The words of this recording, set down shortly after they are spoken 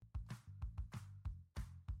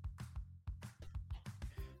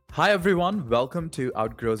Hi everyone, welcome to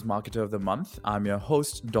Outgrow's Marketer of the Month. I'm your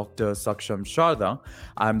host, Dr. Saksham Sharda.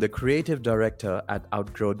 I'm the creative director at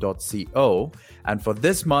outgrow.co. And for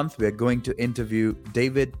this month, we're going to interview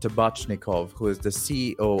David Tabachnikov, who is the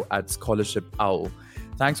CEO at Scholarship Owl.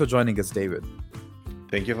 Thanks for joining us, David.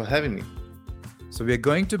 Thank you for having me. So we're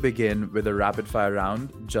going to begin with a rapid fire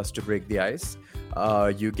round just to break the ice.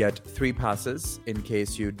 You get 3 passes. In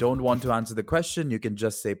case you don't want to answer the question, you can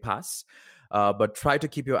just say pass. But try to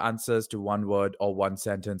keep your answers to one word or one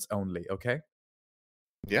sentence only, okay?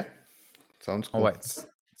 Yeah, sounds cool. All right.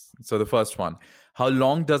 So the first one. How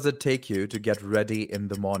long does it take you to get ready in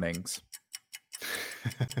the mornings?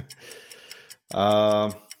 2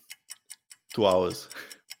 hours.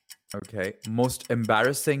 Okay. Most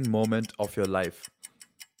embarrassing moment of your life?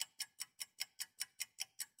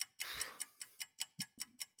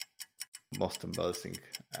 Most embarrassing.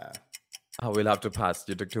 We'll have to pass.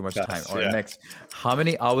 You took too much time. Pass, All right, yeah. next. How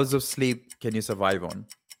many hours of sleep can you survive on?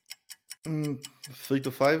 3 to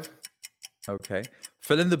 5. Okay.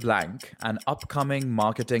 Fill in the blank. An upcoming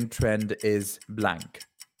marketing trend is blank.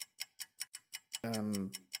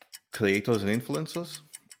 Creators and influencers.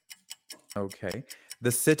 Okay.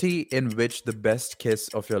 The city in which the best kiss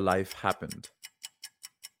of your life happened.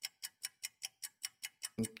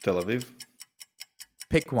 Tel Aviv.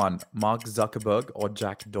 Pick one, Mark Zuckerberg or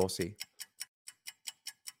Jack Dorsey.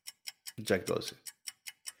 Jack Dorsey.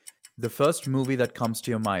 The first movie that comes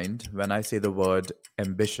to your mind when I say the word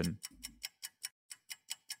ambition.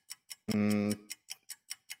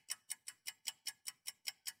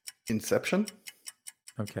 Inception.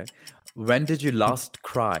 Okay. When did you last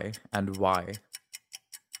cry and why?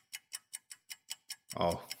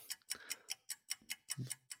 Oh,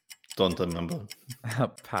 don't remember.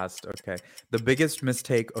 Past. Okay. The biggest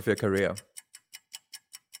mistake of your career.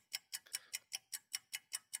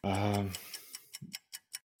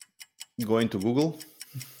 Going to Google.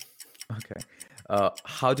 Okay.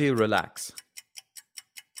 How do you relax?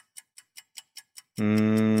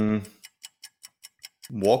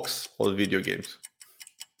 Walks or video games.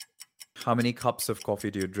 How many cups of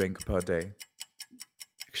coffee do you drink per day?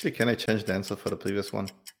 Actually, can I change the answer for the previous one?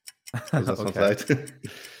 Because that's not Okay. right.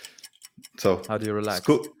 So, How do you relax?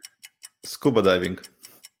 scuba diving.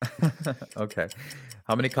 Okay.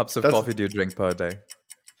 How many cups of That's- coffee do you drink per day?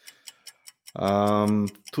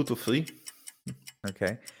 2 to 3.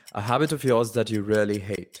 Okay. A habit of yours that you really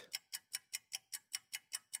hate.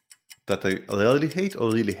 That I really hate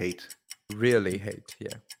or really hate? Really hate,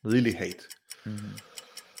 yeah. Really hate.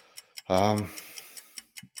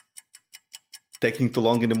 Taking too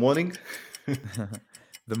long in the morning.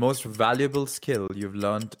 The most valuable skill you've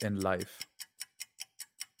learned in life.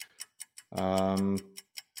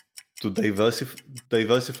 To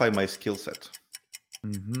diversify my skill set.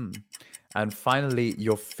 And finally,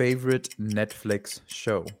 your favorite Netflix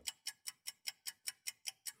show.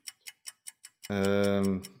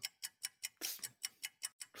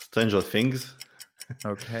 Stranger Things.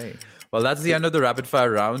 Okay. Well, that's the end of the rapid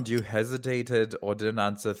fire round. You hesitated or didn't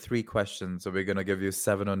answer 3 questions, so we're going to give you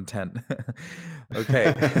 7 on 10.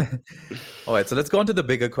 Okay. All right. So let's go on to the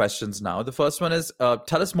bigger questions now. The first one is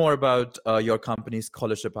tell us more about your company,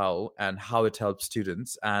 Scholarship Owl, and how it helps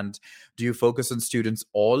students. And do you focus on students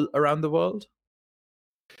all around the world?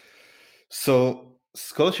 So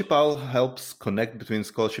Scholarship Owl helps connect between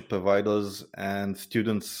scholarship providers and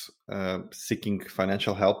students seeking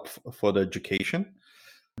financial help for their education.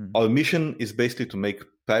 Our mission is basically to make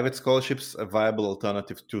private scholarships a viable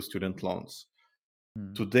alternative to student loans.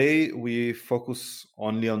 Today, we focus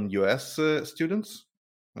only on US students.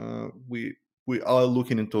 We are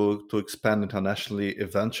looking into to expand internationally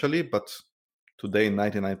eventually, but today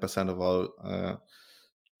 99% of our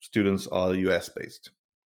students are US based.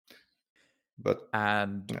 But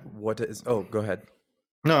what is? Oh, go ahead.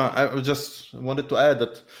 No, I just wanted to add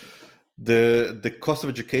that the cost of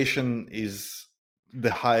education is the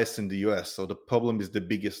highest in the US, so the problem is the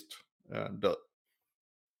biggest.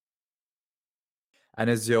 And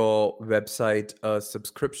is your website a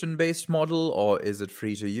subscription-based model, or is it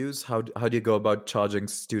free to use? How do you go about charging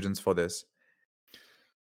students for this?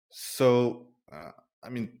 So, I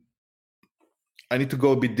need to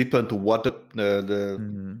go a bit deeper into what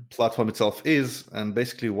the platform itself is. And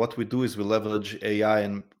basically what we do is we leverage AI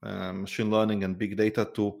and machine learning and big data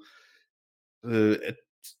to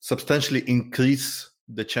substantially increase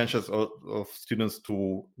the chances of students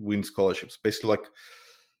to win scholarships. Basically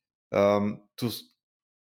to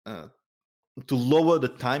lower the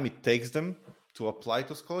time it takes them to apply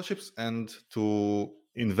to scholarships and to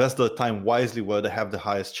invest their time wisely where they have the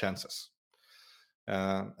highest chances.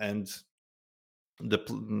 And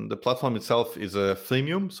the platform itself is a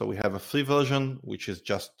freemium, so we have a free version, which is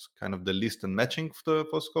just kind of the list and matching for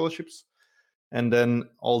scholarships. And then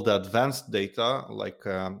all the advanced data, like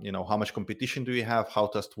how much competition do we have, how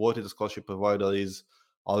trustworthy the scholarship provider is,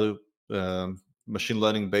 all machine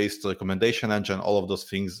learning based recommendation engine, all of those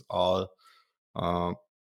things are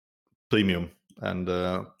premium, and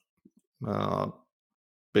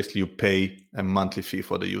basically you pay a monthly fee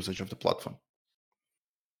for the usage of the platform.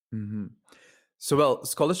 Mm-hmm. So, well,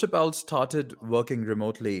 Scholarship Owl started working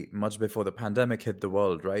remotely much before the pandemic hit the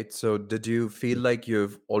world, right? So, did you feel like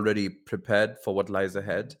you've already prepared for what lies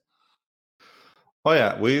ahead? Oh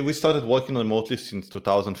yeah, we started working remotely since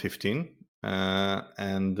 2015,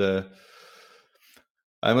 and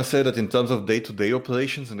I must say that in terms of day-to-day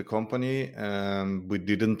operations in the company, we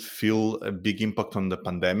didn't feel a big impact on the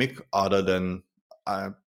pandemic, other than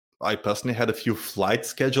I personally had a few flights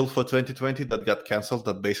scheduled for 2020 that got canceled.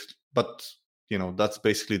 But that's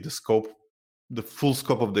basically the full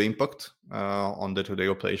scope of the impact on day-to-day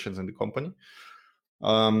operations in the company.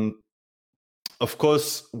 Of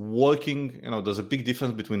course, there's a big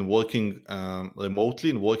difference between working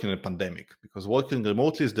remotely and working in a pandemic, because working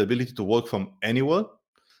remotely is the ability to work from anywhere.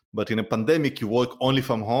 But in a pandemic, you work only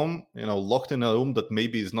from home, locked in a room that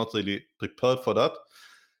maybe is not really prepared for that.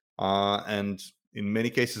 And in many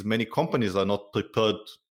cases, many companies are not prepared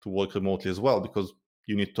to work remotely as well, because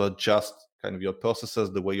you need to adjust kind of your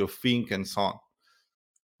processes, the way you think, and so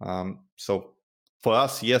on. So for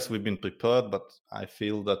us, yes, we've been prepared, but I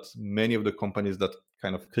feel that many of the companies that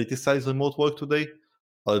kind of criticize remote work today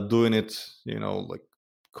are doing it,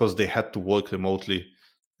 because they had to work remotely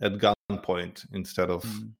at gunpoint instead of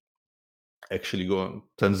actually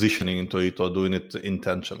transitioning into it or doing it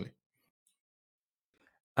intentionally.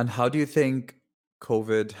 And how do you think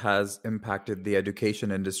COVID has impacted the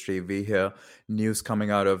education industry? We hear news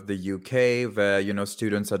coming out of the UK where,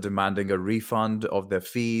 students are demanding a refund of their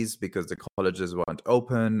fees because the colleges weren't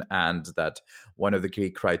open, and that one of the key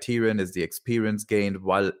criterion is the experience gained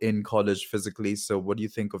while in college physically. So what do you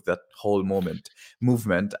think of that whole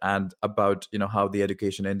movement and about, how the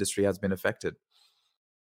education industry has been affected?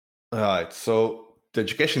 Right. So the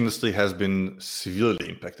education industry has been severely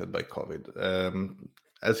impacted by COVID.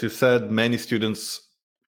 As you said, many students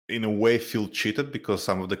in a way feel cheated because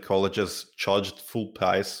some of the colleges charged full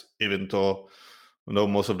price, even though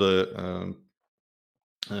most of the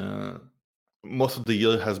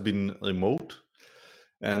year has been remote,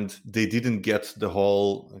 and they didn't get the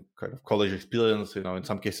whole kind of college experience. In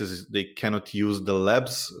some cases, they cannot use the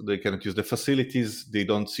labs, they cannot use the facilities, they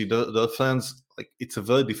don't see their friends. Like, it's a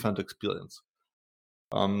very different experience.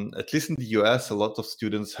 At least in the US, a lot of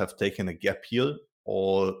students have taken a gap year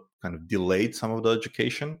or kind of delayed some of their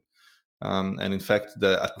education. And in fact,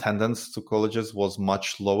 the attendance to colleges was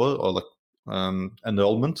much lower, or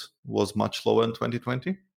enrollment was much lower in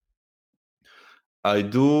 2020. I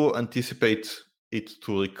do anticipate it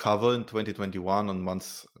to recover in 2021, and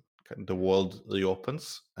once the world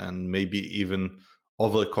reopens, and maybe even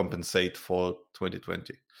overcompensate for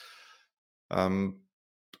 2020.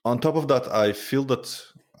 On top of that, I feel that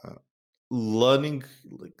learning,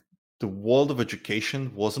 like the world of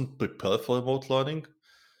education, wasn't prepared for remote learning.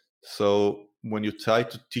 So when you try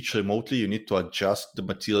to teach remotely, you need to adjust the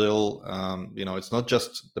material. It's not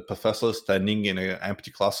just the professor standing in an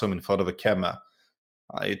empty classroom in front of a camera.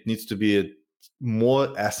 It needs to be a more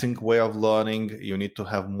async way of learning. You need to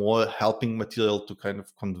have more helping material to kind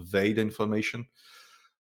of convey the information.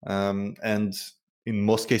 And in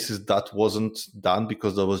most cases, that wasn't done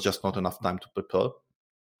because there was just not enough time to prepare.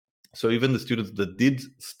 So even the students that did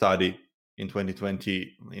study in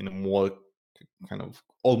 2020 in a more kind of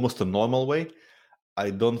almost a normal way, I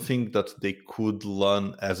don't think that they could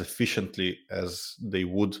learn as efficiently as they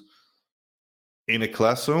would in a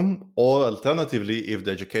classroom, or alternatively, if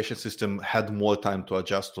the education system had more time to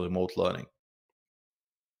adjust to remote learning.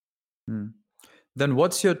 Then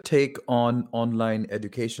what's your take on online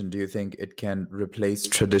education? Do you think it can replace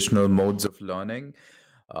traditional modes of learning?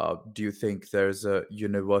 Do you think there's a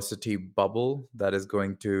university bubble that is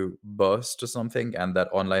going to burst or something, and that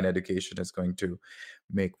online education is going to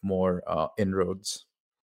make more inroads?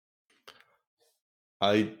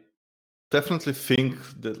 I definitely think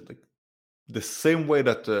that, the same way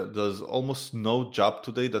that there's almost no job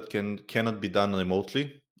today that cannot be done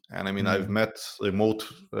remotely. And I mean, I've met remote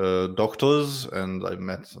doctors, and I've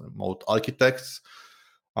met remote architects.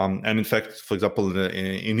 And in fact, for example,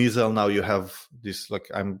 in Israel now you have this. Like,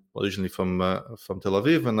 I'm originally from Tel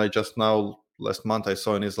Aviv, and I just now last month I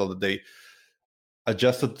saw in Israel that they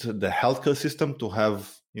adjusted the healthcare system to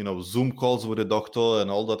have Zoom calls with a doctor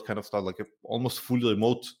and all that kind of stuff, like almost fully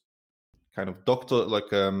remote kind of doctor,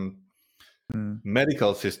 like Mm.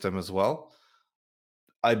 medical system as well.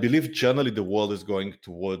 I believe generally the world is going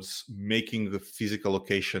towards making the physical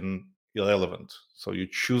location irrelevant. So you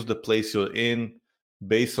choose the place you're in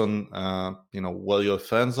based on where your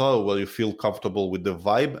friends are, where you feel comfortable with the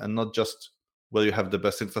vibe, and not just where you have the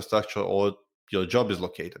best infrastructure or your job is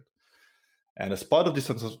located. And as part of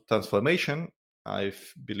this transformation, I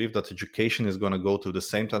believe that education is going to go through the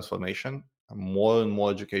same transformation. More and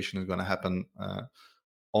more education is going to happen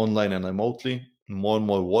online and remotely. More and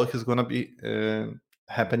more work is going to be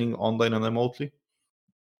happening online and remotely.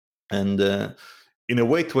 And in a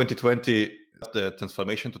way, 2020, the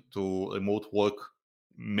transformation to remote work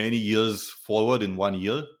many years forward in 1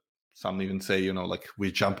 year. Some even say, like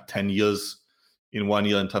we jumped 10 years in 1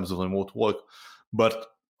 year in terms of remote work. But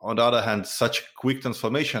on the other hand, such quick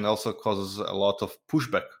transformation also causes a lot of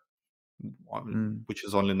pushback, which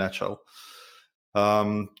is only natural.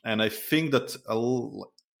 And I think that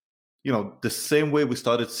the same way we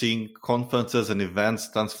started seeing conferences and events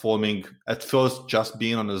transforming at first just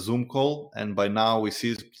being on a Zoom call, and by now we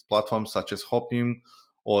see platforms such as Hopium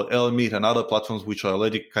or Elmeet and other platforms which are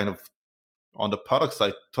already kind of on the product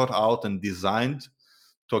side thought out and designed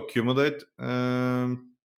to accommodate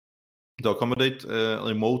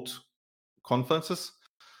remote conferences.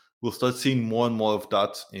 We'll start seeing more and more of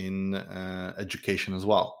that in education as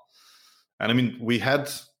well. And I mean, we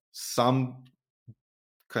had some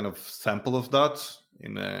kind of sample of that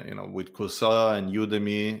in with Coursera and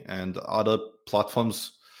Udemy and other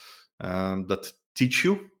platforms that teach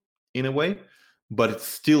you in a way, but it's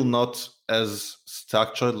still not as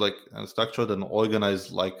structured and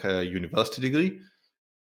organized like a university degree.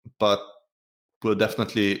 But we're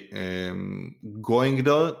definitely going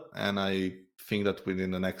there, and I think that within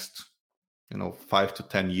the next 5 to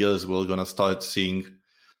 10 years we're going to start seeing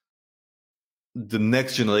the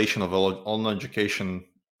next generation of online education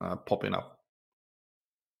popping up.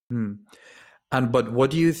 But what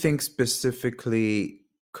do you think specifically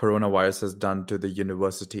coronavirus has done to the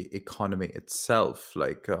university economy itself?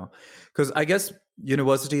 Like, because I guess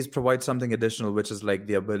universities provide something additional, which is like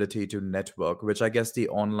the ability to network, which I guess the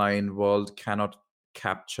online world cannot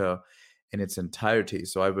capture in its entirety.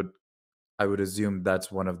 So I would assume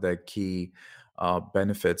that's one of the key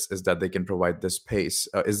benefits, is that they can provide this space.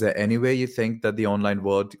 Is there any way you think that the online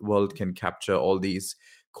world can capture all these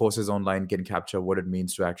courses online, can capture what it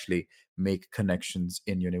means to actually make connections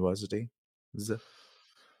in university?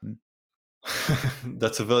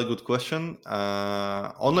 That's a very good question.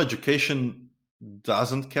 Online education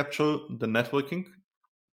doesn't capture the networking.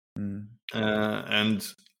 And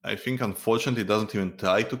I think, unfortunately, it doesn't even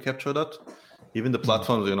try to capture that. Even the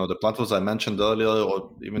platforms, the platforms I mentioned earlier,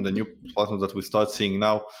 or even the new platforms that we start seeing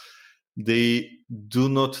now, they do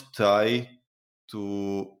not try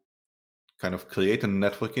to kind of create a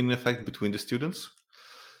networking effect between the students.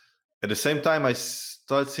 At the same time, I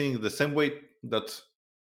start seeing the same way that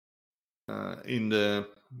in the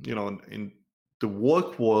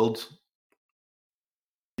work world,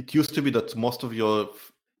 it used to be that most of your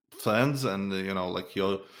friends and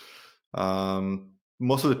your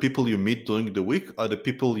most of the people you meet during the week are the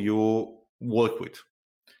people you work with.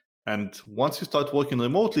 And once you start working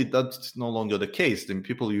remotely, that's no longer the case. The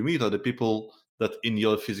people you meet are the people that in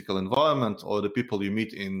your physical environment, or the people you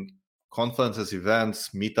meet in conferences, events,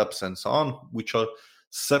 meetups, and so on, which are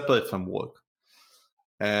separate from work.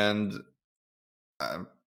 And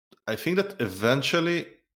I think that eventually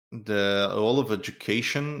the role of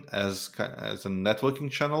education as a networking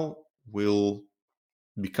channel will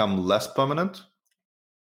become less permanent.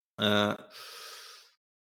 I'm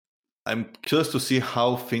curious to see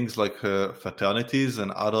how things like fraternities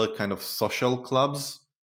and other kind of social clubs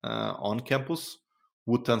on campus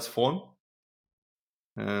would transform.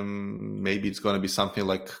 Maybe it's going to be something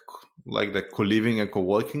like the co-living and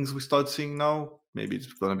co-workings we start seeing now. Maybe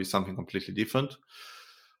it's going to be something completely different.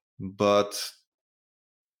 But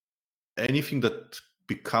anything that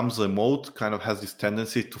becomes remote kind of has this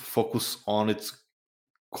tendency to focus on its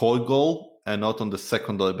core goal and not on the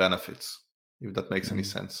secondary benefits, if that makes any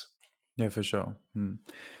sense. Yeah, for sure.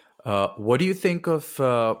 What do you think of,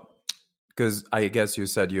 because I guess you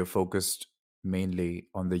said you're focused mainly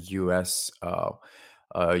on the US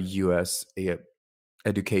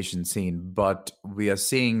education scene, but we are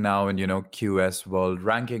seeing now in QS World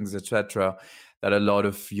Rankings, etc., that a lot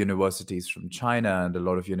of universities from China and a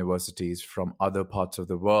lot of universities from other parts of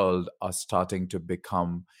the world are starting to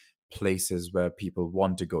become places where people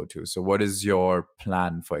want to go to. So what is your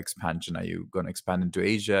plan for expansion? Are you going to expand into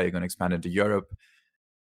Asia? Are you going to expand into Europe?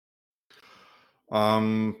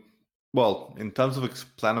 Well, in terms of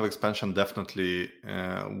plan of expansion, definitely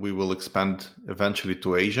we will expand eventually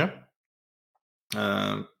to Asia.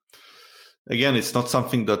 Again, it's not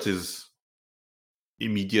something that is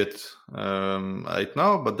immediate right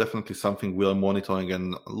now, but definitely something we are monitoring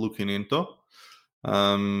and looking into.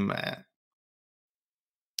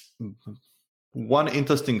 One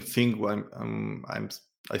interesting thing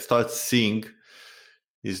I start seeing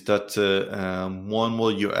is that more and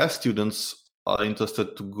more US students are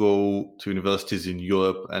interested to go to universities in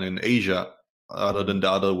Europe and in Asia rather than the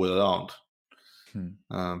other way around.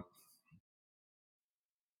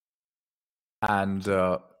 And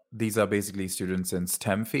these are basically students in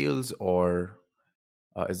STEM fields, or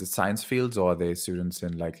is it science fields, or are they students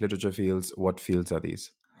in like literature fields? What fields are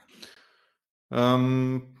these?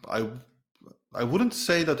 I wouldn't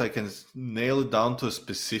say that I can nail it down to a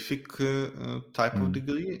specific type of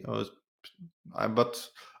degree, but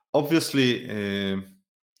obviously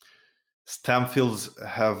STEM fields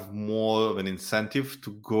have more of an incentive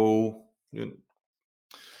to go.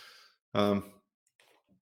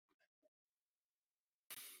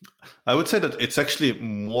 I would say that it's actually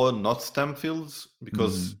more not STEM fields,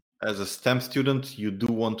 because as a STEM student, you do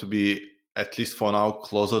want to be, at least for now,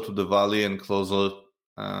 closer to the Valley and closer,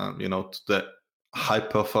 to the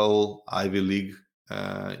high-profile Ivy League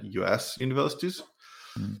US universities.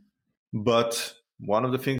 But one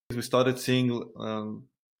of the things we started seeing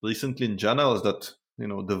recently in general is that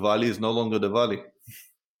the Valley is no longer the Valley,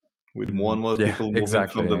 with more and more people moving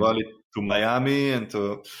from the Valley to Miami and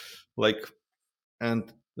to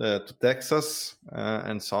to Texas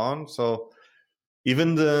and so on. So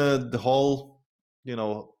even the whole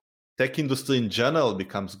tech industry in general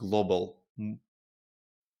becomes global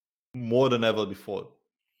more than ever before.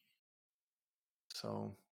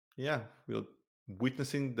 So yeah, we're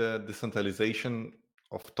witnessing the decentralization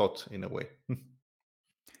of thought in a way.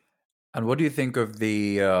 And what do you think of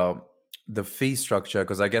the fee structure?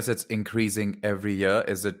 Because I guess it's increasing every year.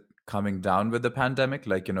 Is it coming down with the pandemic?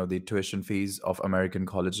 Like, the tuition fees of American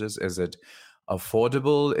colleges, is it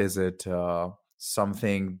affordable? Is it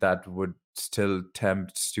something that would still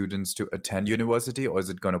tempt students to attend university, or is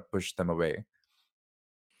it going to push them away?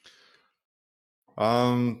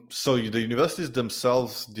 So the universities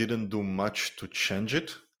themselves didn't do much to change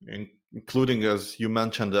it, including, as you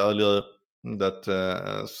mentioned earlier,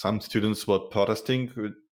 that some students were protesting,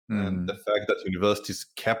 and the fact that universities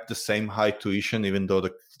kept the same high tuition even though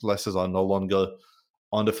the classes are no longer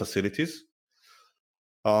on the facilities.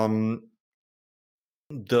 There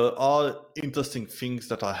are interesting things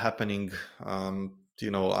that are happening, under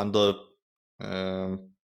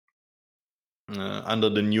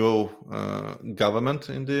the new government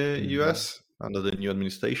in the US, under the new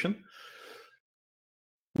administration,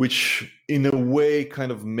 which in a way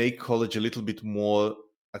kind of make college a little bit more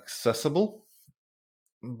accessible.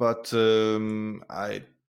 But I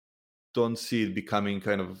don't see it becoming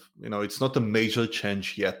kind of, it's not a major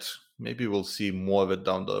change yet. Maybe we'll see more of it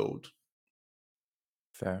down the road.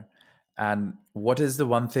 Fair. And what is the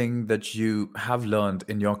one thing that you have learned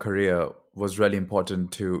in your career was really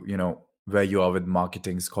important to, where you are with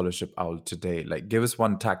marketing Scholarship Owl today? Like, give us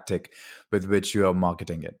one tactic with which you are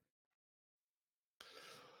marketing it.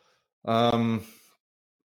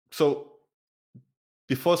 So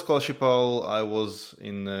before Scholarship Owl, I was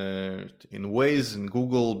in Waze, in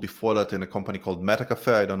Google. Before that, in a company called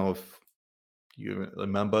MetaCafe. I don't know if you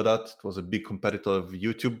remember that. It was a big competitor of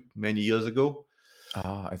YouTube many years ago.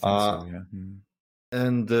 I think so, yeah.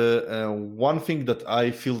 And one thing that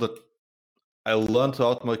I feel that I learned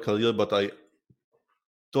throughout my career, but I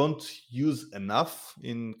don't use enough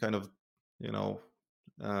in kind of,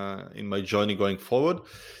 in my journey going forward,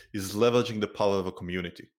 is leveraging the power of a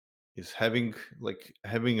community. Is having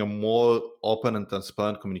a more open and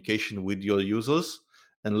transparent communication with your users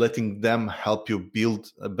and letting them help you build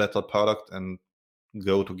a better product and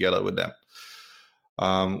go together with them.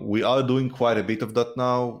 We are doing quite a bit of that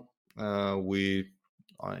now.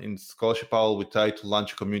 In Scholarship Owl, we try to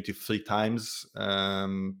launch a community 3 times,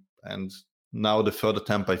 and now the third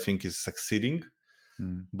attempt, I think, is succeeding.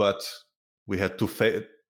 But we had two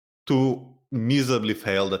miserably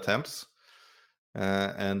failed attempts.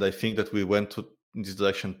 And I think that we went in this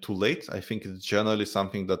direction too late. I think it's generally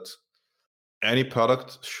something that any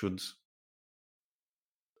product should,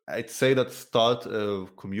 I'd say, that start a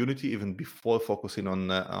community even before focusing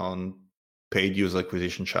on paid user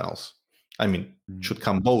acquisition channels. I mean, should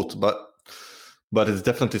come both, but it's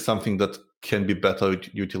definitely something that can be better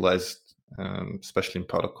utilized, especially in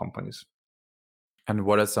product companies. And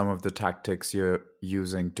what are some of the tactics you're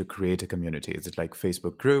using to create a community? Is it like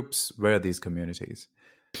Facebook groups? Where are these communities?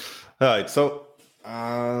 All right. So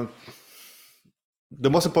the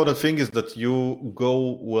most important thing is that you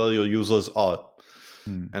go where your users are.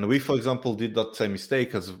 And we, for example, did that same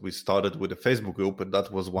mistake as we started with a Facebook group, and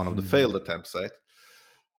that was one of the failed attempts, right?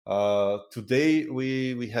 Today,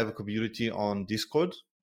 we have a community on Discord,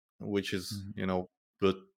 which is,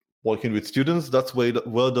 working with students. That's where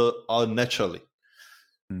they are naturally.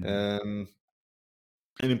 An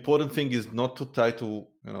important thing is not to try to,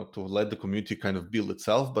 to let the community kind of build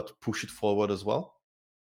itself, but push it forward as well.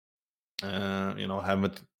 Have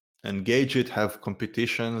it, engage it, have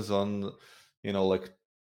competitions on, like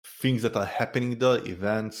things that are happening there,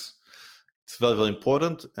 events. It's very, very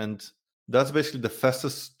important. And that's basically the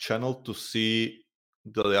fastest channel to see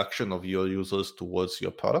the reaction of your users towards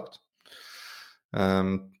your product.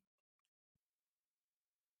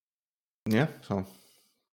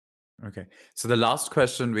 Okay. So the last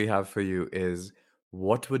question we have for you is,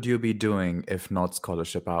 what would you be doing if not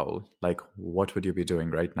Scholarship Owl? Like, what would you be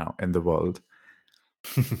doing right now in the world?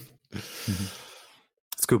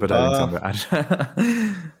 Scuba diving somewhere.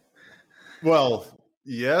 Well,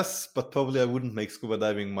 yes, but probably I wouldn't make scuba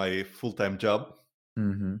diving my full-time job.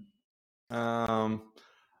 I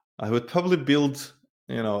would probably build,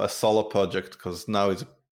 a solo project, because now is a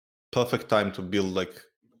perfect time to build like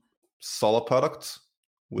solo products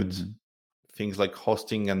with things like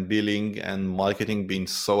hosting and billing and marketing being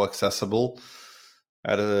so accessible.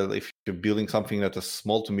 If you're building something at a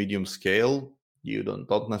small to medium scale, you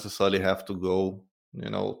don't necessarily have to go,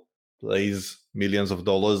 raise millions of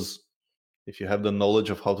dollars. If you have the knowledge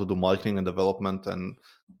of how to do marketing and development and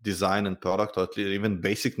design and product, or at least even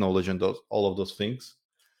basic knowledge and all of those things,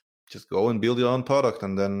 just go and build your own product.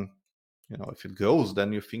 And then, if it grows,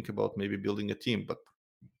 then you think about maybe building a team, but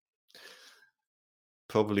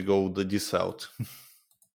probably go this out.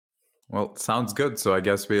 Well, sounds good. So I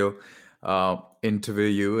guess we'll interview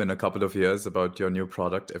you in a couple of years about your new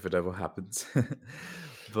product, if it ever happens.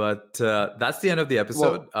 But that's the end of the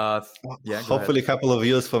episode. Hopefully a couple of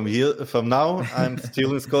years from now, I'm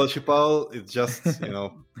still in Scholarship Owl. It's just,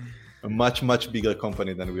 a much, much bigger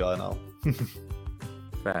company than we are now.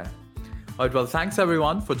 Fair. All right, well, thanks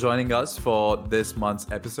everyone for joining us for this month's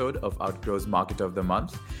episode of Outgrow's Marketer of the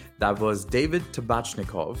Month. That was David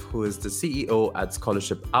Tabachnikov, who is the CEO at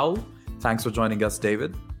Scholarship Owl. Thanks for joining us,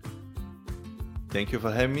 David. Thank you for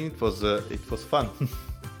having me. It was fun.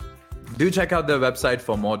 Do check out their website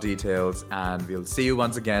for more details, and we'll see you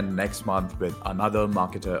once again next month with another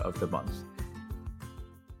Marketer of the Month.